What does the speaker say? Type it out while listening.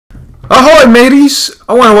Ahoy Maties!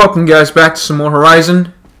 I want to welcome you guys back to some more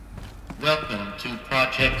Horizon. Welcome to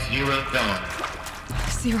Project Zero Dawn.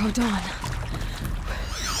 Zero Dawn.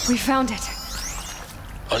 We found it.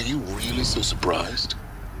 Are you really so surprised?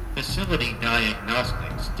 Facility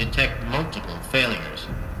diagnostics detect multiple failures.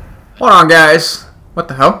 Hold on, guys. What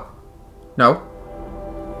the hell? No.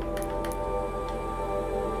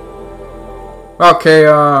 Okay,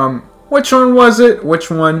 which one was it? Which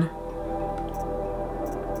one?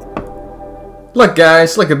 Look,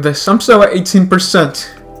 guys, look at this. I'm still at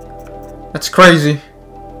 18%. That's crazy.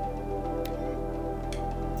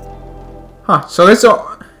 Huh, so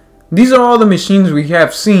these are all the machines we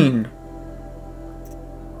have seen.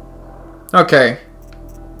 Okay.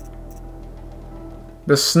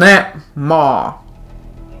 The Snap Maw.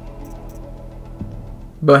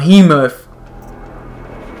 Behemoth.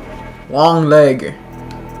 Long Leg.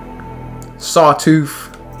 Sawtooth.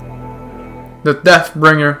 The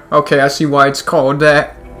Deathbringer. Okay, I see why it's called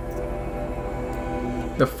that.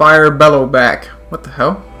 The Fire Bellowback. What the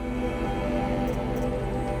hell?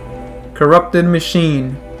 Corrupted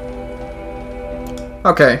Machine.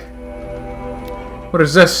 Okay. What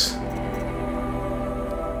is this?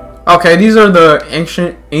 Okay, these are the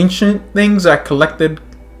ancient things I collected.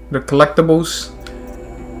 The collectibles.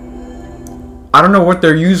 I don't know what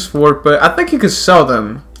they're used for, but I think you could sell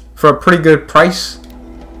them for a pretty good price.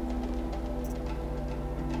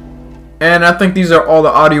 And I think these are all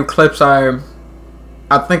the audio clips I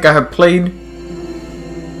think I have played.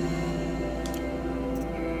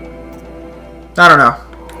 I don't know.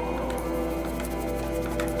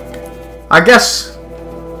 I guess.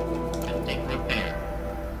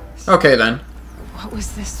 Okay then. What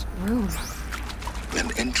was this room?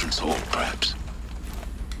 An entrance hall, perhaps.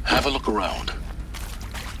 Have a look around.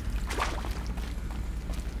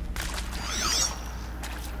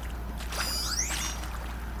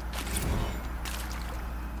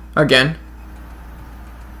 Again.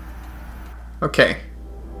 Okay.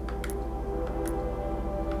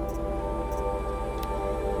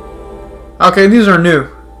 Okay, these are new.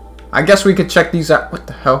 I guess we could check these out. What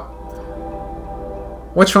the hell?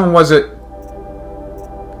 Which one was it?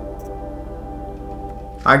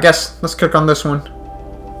 I guess let's click on this one.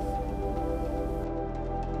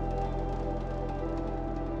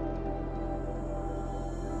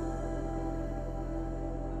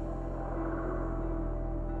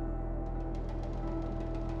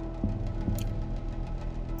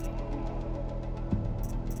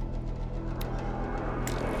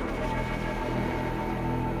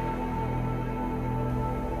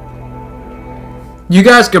 You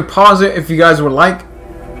guys can pause it if you guys would like.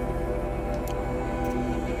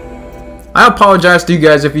 I apologize to you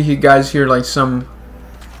guys if you guys hear like some,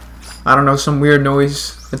 I don't know, some weird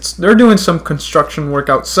noise. They're doing some construction work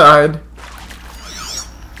outside.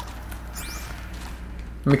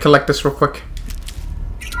 Let me collect this real quick.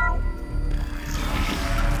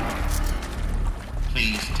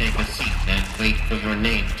 Please take a seat and wait for your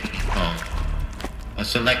name to be called. A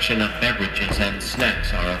selection of beverages and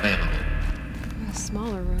snacks are available. A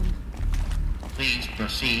smaller room. Please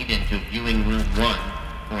proceed into viewing room 1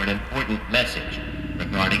 for an important message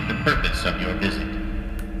regarding the purpose of your visit.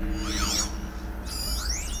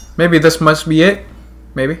 Maybe this must be it.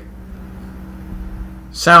 Maybe.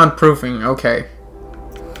 Soundproofing. Okay.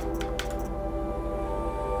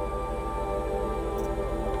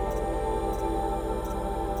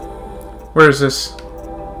 Where is this?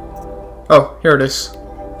 Oh, here it is.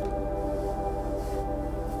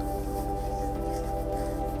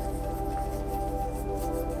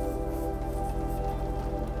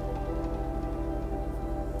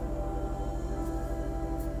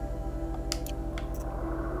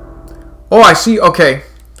 Oh, I see. Okay.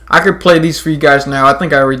 I could play these for you guys now. I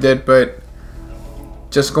think I already did, but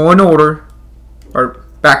just go in order. Or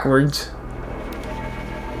backwards.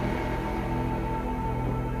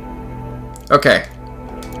 Okay.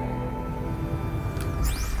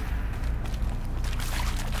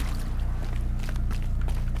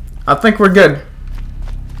 I think we're good.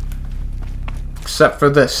 Except for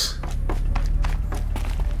this.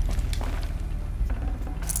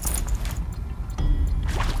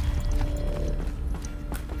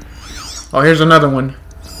 Oh, here's another one.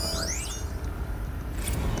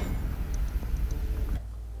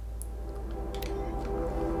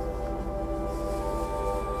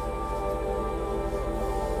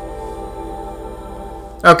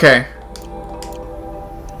 Okay.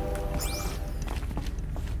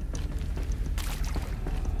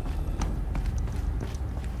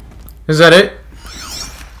 Is that it?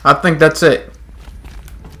 I think that's it.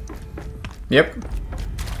 Yep.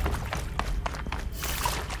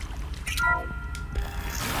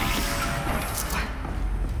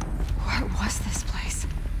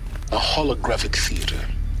 A holographic theater.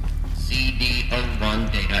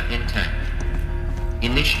 CD01 data intact.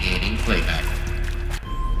 Initiating playback.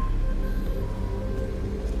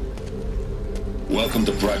 Welcome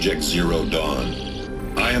to Project Zero Dawn.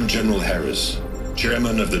 I am General Harris,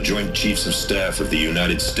 Chairman of the Joint Chiefs of Staff of the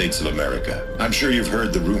United States of America. I'm sure you've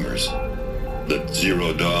heard the rumors that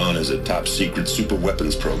Zero Dawn is a top-secret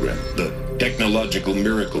super-weapons program, the technological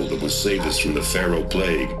miracle that will save us from the Pharaoh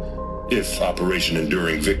Plague, if Operation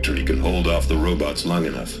Enduring Victory can hold off the robots long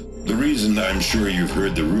enough. The reason I'm sure you've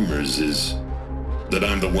heard the rumors is that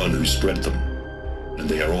I'm the one who spread them, and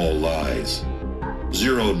they are all lies.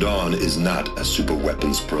 Zero Dawn is not a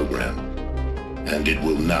super-weapons program, and it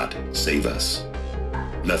will not save us.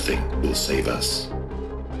 Nothing will save us.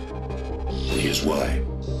 And here's why.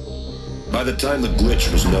 By the time the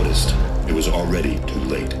glitch was noticed, it was already too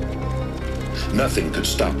late. Nothing could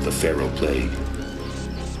stop the Pharaoh Plague.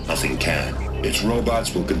 Nothing can. Its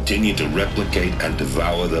robots will continue to replicate and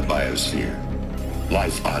devour the biosphere.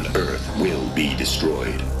 Life on Earth will be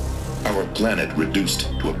destroyed. Our planet reduced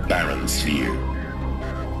to a barren sphere.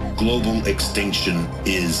 Global extinction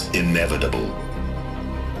is inevitable.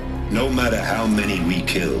 No matter how many we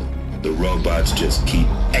kill, the robots just keep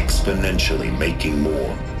exponentially making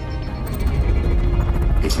more.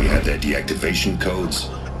 If we had their deactivation codes,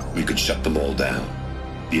 we could shut them all down,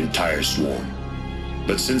 the entire swarm.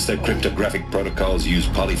 But since their cryptographic protocols use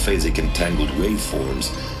polyphasic entangled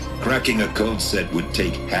waveforms, cracking a code set would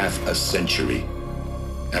take half a century.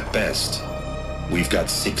 At best, we've got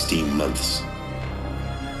 16 months.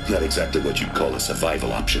 Not exactly what you'd call a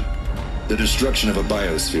survival option. The destruction of a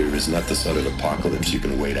biosphere is not the sort of apocalypse you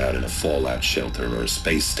can wait out in a fallout shelter or a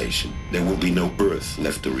space station. There will be no Earth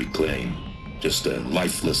left to reclaim. Just a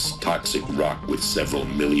lifeless, toxic rock with several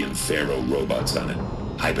million Pharaoh robots on it,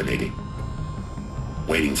 hibernating,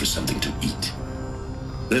 waiting for something to eat.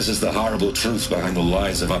 This is the horrible truth behind the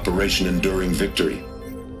lies of Operation Enduring Victory.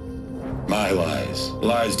 My lies.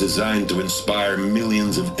 Lies designed to inspire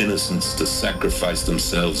millions of innocents to sacrifice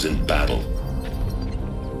themselves in battle.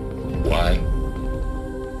 Why?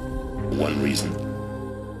 One reason.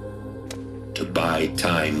 To buy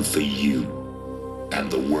time for you and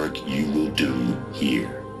the work you will do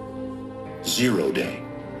here. Zero Day,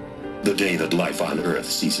 the day that life on Earth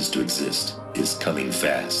ceases to exist, is coming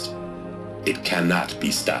fast. It cannot be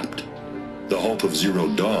stopped. The hope of Zero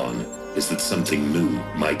Dawn is that something new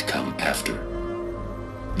might come after.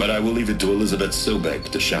 But I will leave it to Elizabeth Sobek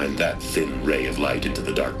to shine that thin ray of light into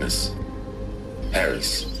the darkness.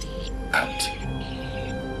 Harris, out.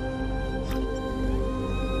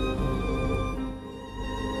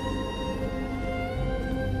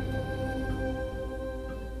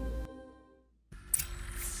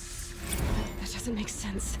 That doesn't make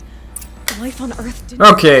sense. Life on Earth didn't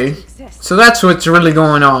Okay, exist. so that's what's really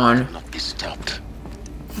going on. Cannot be stopped.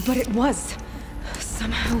 But it was.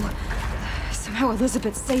 Somehow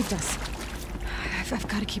Elizabeth saved us. I've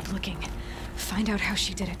got to keep looking. Find out how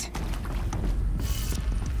she did it.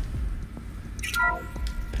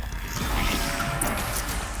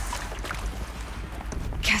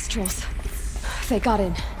 Kestrels. They got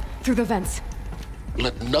in. Through the vents.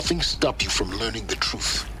 Let nothing stop you from learning the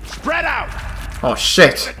truth. Spread out! Oh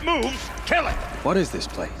shit. It moves, kill it! What is this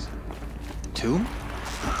place? Tomb?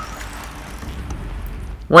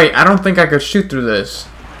 Wait, I don't think I could shoot through this.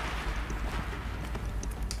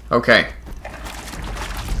 Okay.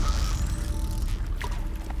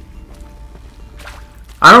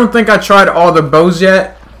 I don't think I tried all the bows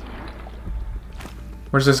yet.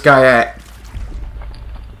 Where's this guy at?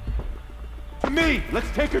 Me! Let's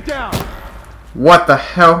take her down! What the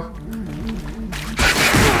hell?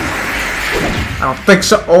 I don't think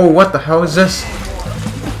so. Oh, what the hell is this?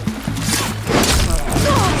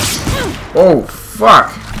 Oh, fuck.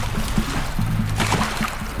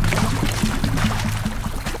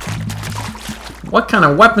 What kind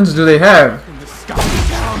of weapons do they have?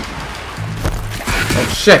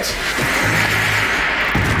 Oh, shit.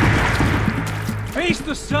 Face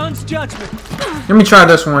the sun's judgment! Let me try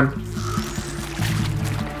this one.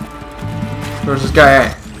 Where's this guy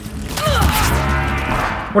at?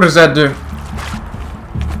 What does that do?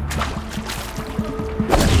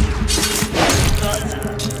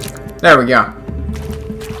 There we go.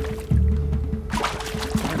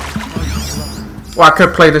 Well, I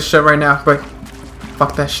could play this shit right now, but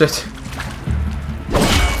fuck that shit. I'm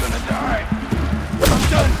gonna die. I'm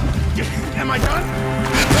done. Am I done?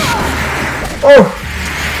 Oh!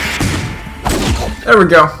 There we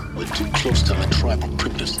go. We're too close to the tribal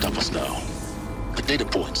crypt to stop us now. The data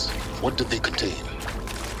points, what did they contain?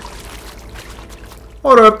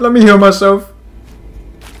 Hold up, let me heal myself.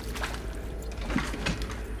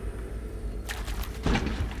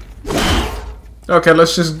 Okay,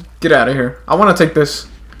 let's just get out of here. I want to take this.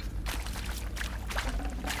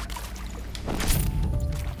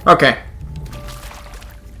 Okay.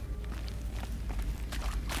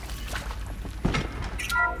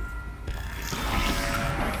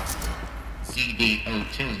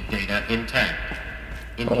 CD02 data intact.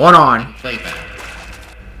 Hold on. Playback.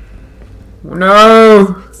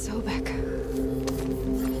 No! Sobek.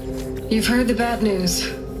 You've heard the bad news,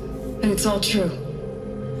 and it's all true.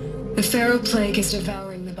 The Pharaoh Plague is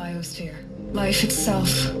devouring the biosphere. Life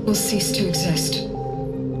itself will cease to exist.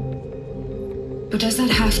 But does that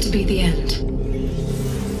have to be the end?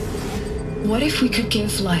 What if we could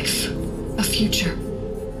give life a future?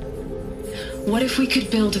 What if we could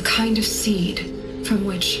build a kind of seed from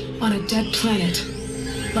which, on a dead planet,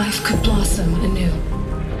 life could blossom anew?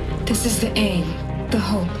 This is the aim, the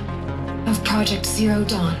hope, of Project Zero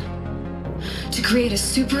Dawn. To create a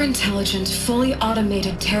super intelligent, fully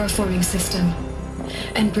automated terraforming system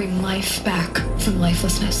and bring life back from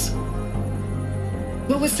lifelessness.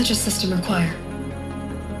 What would such a system require?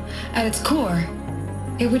 At its core,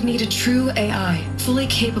 it would need a true AI, fully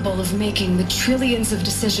capable of making the trillions of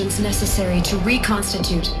decisions necessary to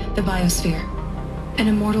reconstitute the biosphere. An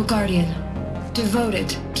immortal guardian, devoted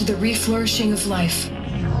to the reflourishing of life.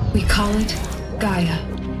 We call it Gaia.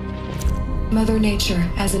 Mother Nature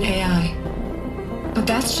as an AI. But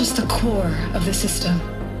that's just the core of the system.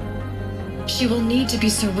 She will need to be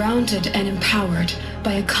surrounded and empowered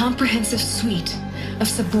by a comprehensive suite of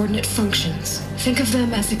subordinate functions. Think of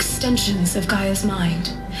them as extensions of Gaia's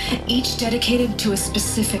mind, each dedicated to a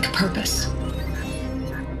specific purpose.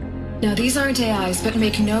 Now, these aren't AIs, but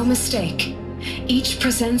make no mistake, each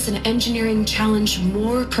presents an engineering challenge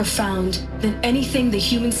more profound than anything the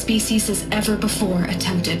human species has ever before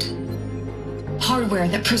attempted. Hardware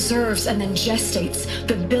that preserves and then gestates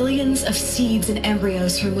the billions of seeds and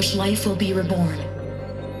embryos from which life will be reborn.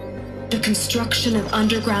 The construction of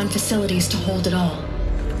underground facilities to hold it all.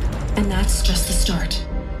 And that's just the start.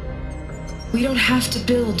 We don't have to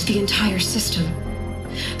build the entire system.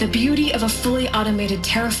 The beauty of a fully automated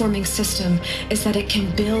terraforming system is that it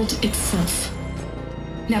can build itself.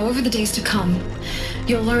 Now, over the days to come,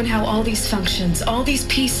 you'll learn how all these functions, all these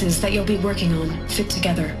pieces that you'll be working on, fit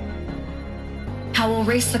together. How we'll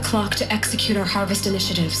race the clock to execute our harvest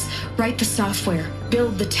initiatives, write the software,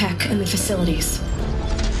 build the tech and the facilities.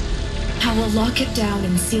 How we'll lock it down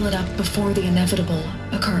and seal it up before the inevitable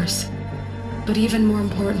occurs. But even more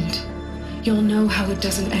important, you'll know how it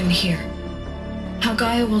doesn't end here. How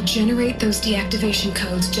Gaia will generate those deactivation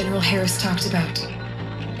codes General Harris talked about,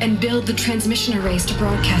 and build the transmission arrays to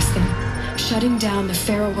broadcast them, shutting down the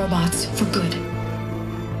Pharaoh robots for good.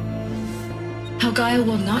 How Gaia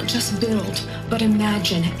will not just build, but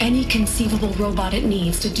imagine any conceivable robot it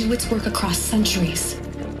needs to do its work across centuries.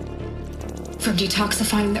 From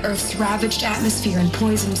detoxifying the Earth's ravaged atmosphere and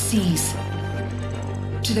poisoned seas,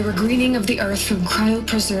 to the regreening of the Earth from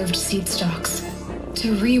cryopreserved seed stalks,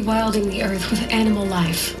 to rewilding the Earth with animal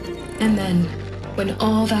life. And then, when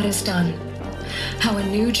all that is done, how a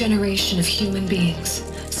new generation of human beings,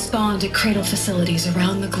 spawned at cradle facilities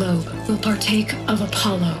around the globe, will partake of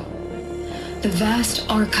Apollo, the vast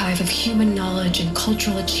archive of human knowledge and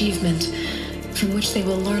cultural achievement from which they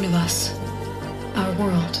will learn of us, our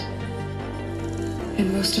world.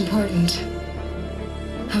 And most important,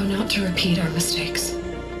 how not to repeat our mistakes.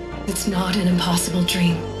 It's not an impossible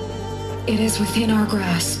dream. It is within our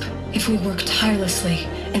grasp if we work tirelessly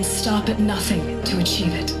and stop at nothing to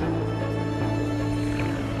achieve it.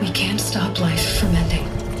 We can't stop life from ending.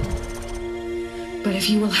 But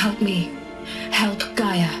if you will help me, help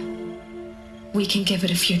Gaia, we can give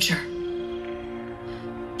it a future.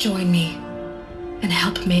 Join me and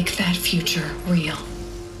help make that future real.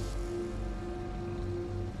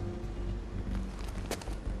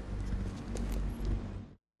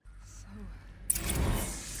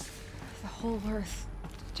 The whole Earth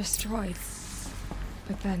destroyed,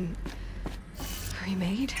 but then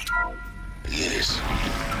remade? Yes.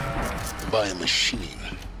 By a machine.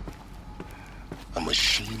 A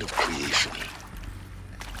machine of creation.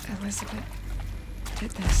 Elizabeth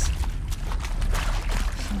did this.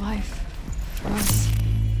 For life. For us.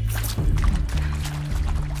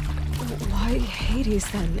 Why Hades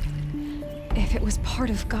then? If it was part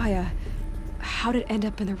of Gaia, how'd it end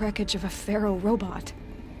up in the wreckage of a Pharaoh robot?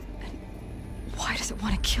 And why does it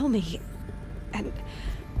want to kill me? And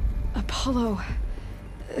Apollo,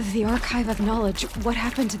 the archive of knowledge, what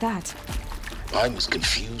happened to that? I'm as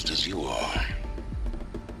confused as you are.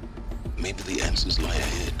 Maybe the answers lie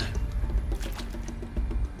ahead.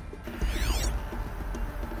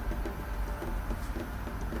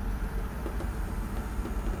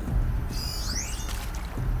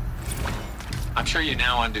 I'm sure you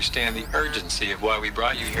now understand the urgency of why we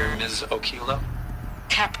brought you here, Ms. Okilo.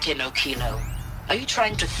 Captain Okilo, are you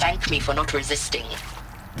trying to thank me for not resisting?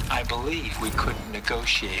 I believe we couldn't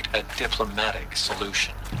negotiate a diplomatic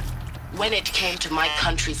solution. When it came to my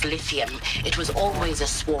country's lithium, it was always a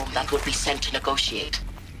swarm that would be sent to negotiate.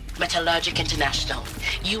 Metallurgic International,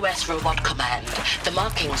 U.S. Robot Command. The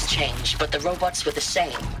markings changed, but the robots were the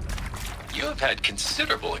same. You have had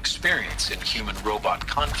considerable experience in human-robot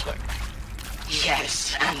conflict.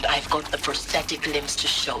 Yes, and I've got the prosthetic limbs to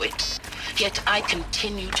show it. Yet I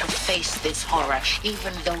continue to face this horror,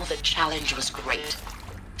 even though the challenge was great.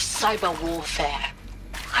 Cyber warfare.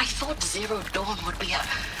 I thought Zero Dawn would be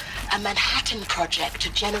a Manhattan project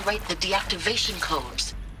to generate the deactivation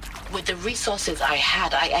codes. With the resources I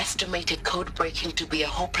had, I estimated code breaking to be a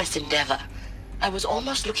hopeless endeavor. I was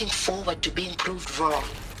almost looking forward to being proved wrong.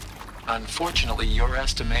 Unfortunately, your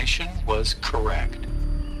estimation was correct.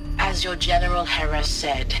 As your General Harris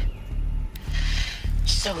said.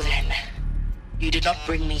 So then, you did not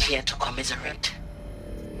bring me here to commiserate.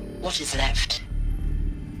 What is left?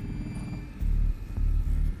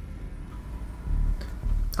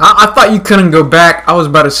 I thought you couldn't go back. I was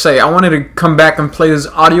about to say, I wanted to come back and play this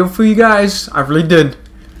audio for you guys. I really did.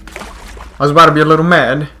 I was about to be a little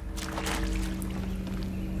mad.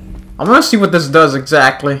 I want to see what this does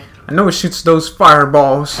exactly. I know it shoots those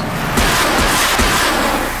fireballs.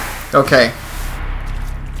 Okay.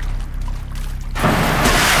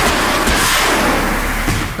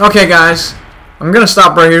 Okay, guys. I'm going to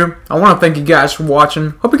stop right here. I want to thank you guys for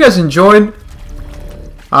watching. Hope you guys enjoyed.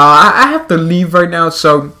 I have to leave right now,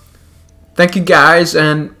 so thank you guys,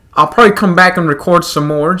 and I'll probably come back and record some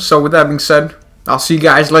more. So with that being said, I'll see you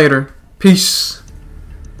guys later. Peace.